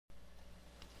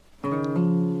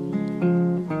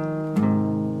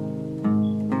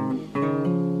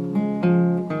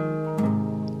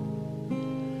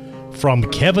From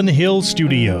Kevin Hill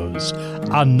Studios,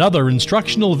 another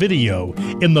instructional video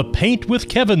in the Paint with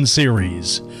Kevin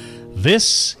series.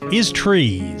 This is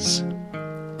Trees.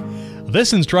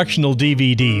 This instructional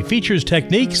DVD features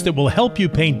techniques that will help you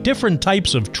paint different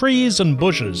types of trees and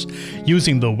bushes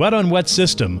using the wet-on-wet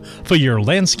system for your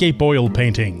landscape oil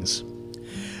paintings.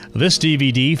 This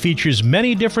DVD features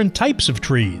many different types of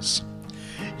trees.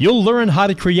 You'll learn how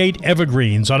to create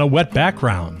evergreens on a wet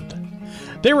background.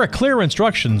 There are clear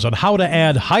instructions on how to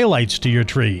add highlights to your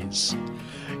trees.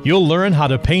 You'll learn how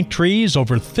to paint trees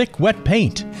over thick wet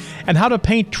paint and how to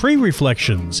paint tree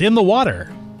reflections in the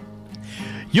water.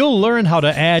 You'll learn how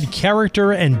to add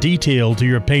character and detail to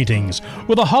your paintings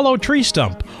with a hollow tree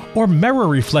stump or mirror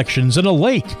reflections in a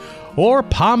lake or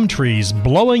palm trees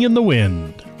blowing in the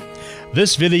wind.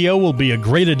 This video will be a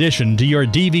great addition to your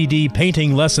DVD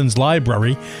painting lessons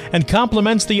library and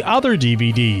complements the other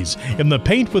DVDs in the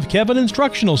Paint with Kevin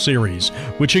instructional series,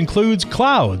 which includes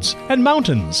clouds and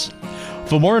mountains.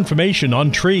 For more information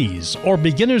on trees or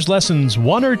beginner's lessons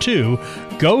 1 or 2,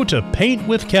 go to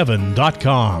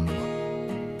paintwithkevin.com.